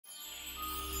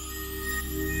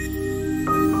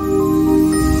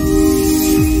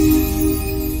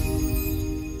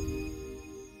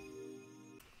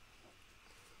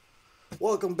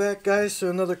welcome back, guys, to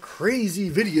another crazy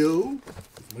video.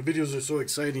 My videos are so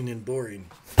exciting and boring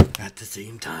at the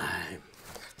same time.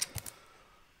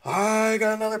 I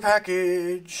got another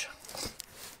package,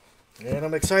 and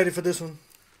I'm excited for this one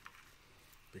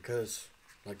because,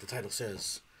 like the title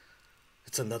says,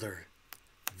 it's another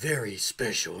very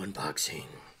special unboxing.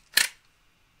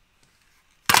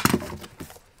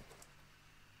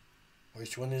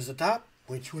 Which one is the top?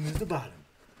 Which one is the bottom?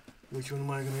 Which one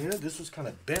am I going to get? This was kind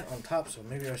of bent on top, so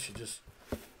maybe I should just,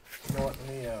 you know what,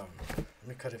 let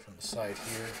me cut it from the side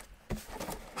here.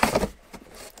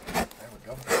 There we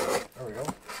go. There we go.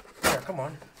 Yeah, come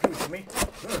on. Give it to me.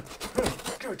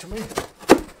 Give it to me.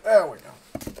 There we go.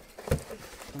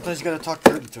 Sometimes you got to talk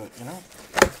dirty to it, you know?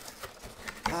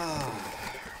 There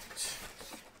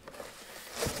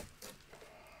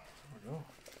we go.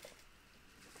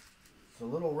 It's a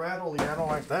little rattly. I don't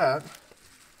like that.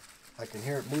 I can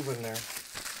hear it moving there.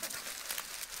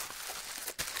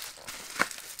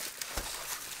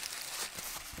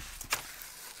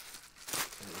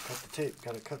 Gotta cut the tape.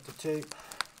 Gotta cut the tape.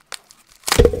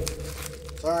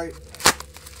 Sorry.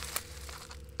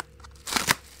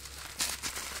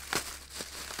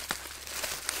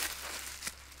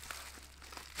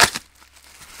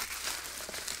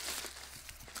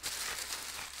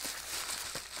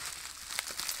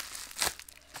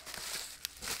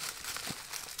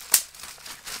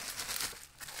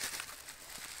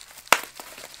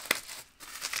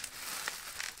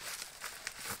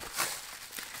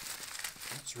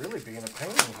 It's really being a pain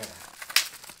here.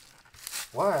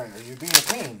 Why are you being a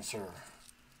pain, sir?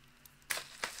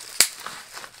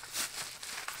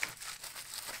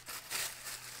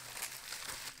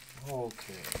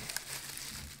 Okay.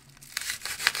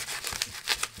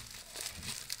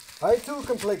 I too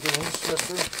can play games,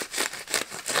 mister.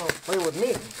 Don't play with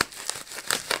me.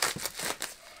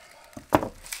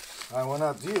 I will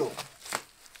not deal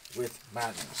with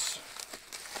madness.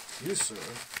 You, sir,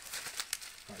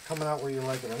 coming out where you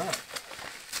like it or not.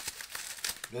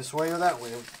 This way or that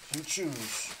way, you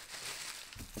choose.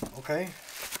 Okay?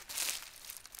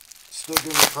 Still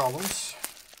giving me problems.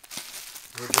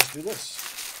 We'll just do this.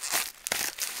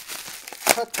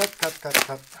 Cut, cut, cut, cut,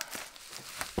 cut.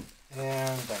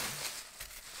 And done.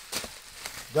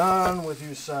 Done with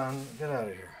you, son. Get out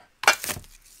of here.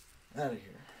 Out of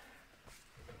here.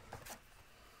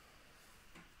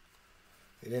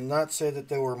 They did not say that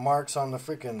there were marks on the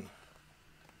freaking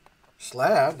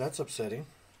slab. That's upsetting.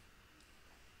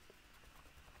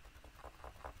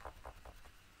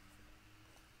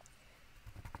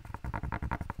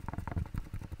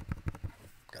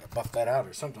 Gotta buff that out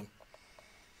or something.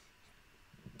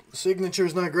 Signature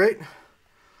is not great.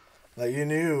 Like, you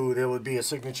knew there would be a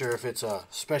signature if it's a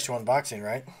special unboxing,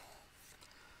 right?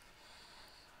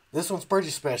 This one's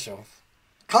pretty special.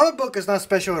 Comic book is not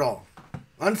special at all.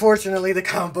 Unfortunately, the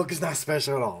comic book is not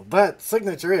special at all. But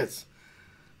signature is.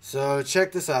 So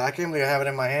check this out. I can't believe I have it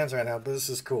in my hands right now, but this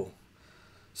is cool.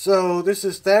 So this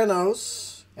is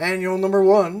Thanos Annual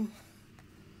 #1.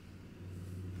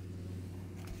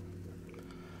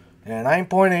 And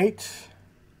 9.8.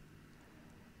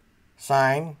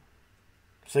 Sign.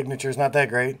 Signature's not that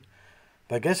great.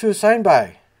 But guess who it's signed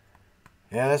by?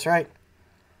 Yeah, that's right.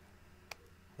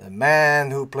 The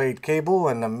man who played Cable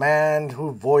and the man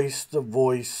who voiced the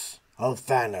voice of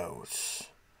Thanos.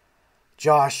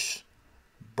 Josh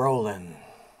Brolin.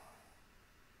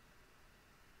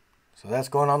 So that's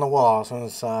going on the wall.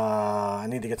 Since I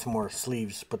need to get some more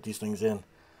sleeves to put these things in.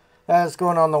 That's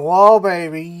going on the wall,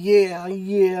 baby. Yeah,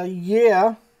 yeah,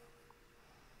 yeah.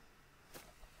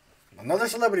 Another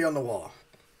celebrity on the wall.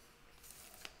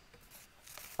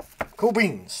 Cool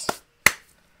beans.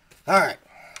 Alright.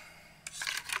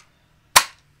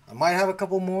 I might have a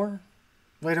couple more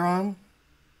later on.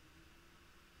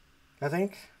 I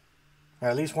think. Or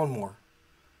at least one more.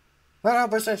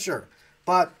 Not 100% sure.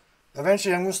 But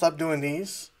eventually I'm going to stop doing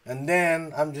these. And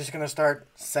then I'm just going to start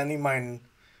sending mine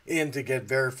in to get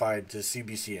verified to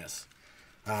CBCS.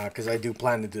 Because I do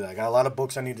plan to do that. I got a lot of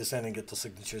books I need to send and get the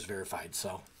signatures verified.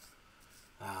 So,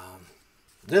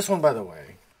 this one, by the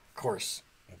way, of course,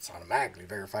 it's automatically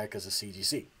verified because of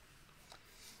CGC.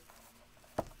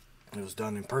 It was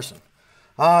done in person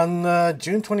on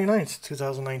June 29th,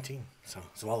 2019. So,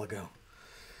 it's a while ago.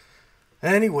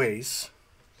 Anyways,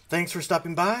 thanks for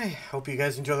stopping by. Hope you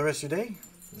guys enjoy the rest of your day.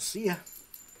 See ya.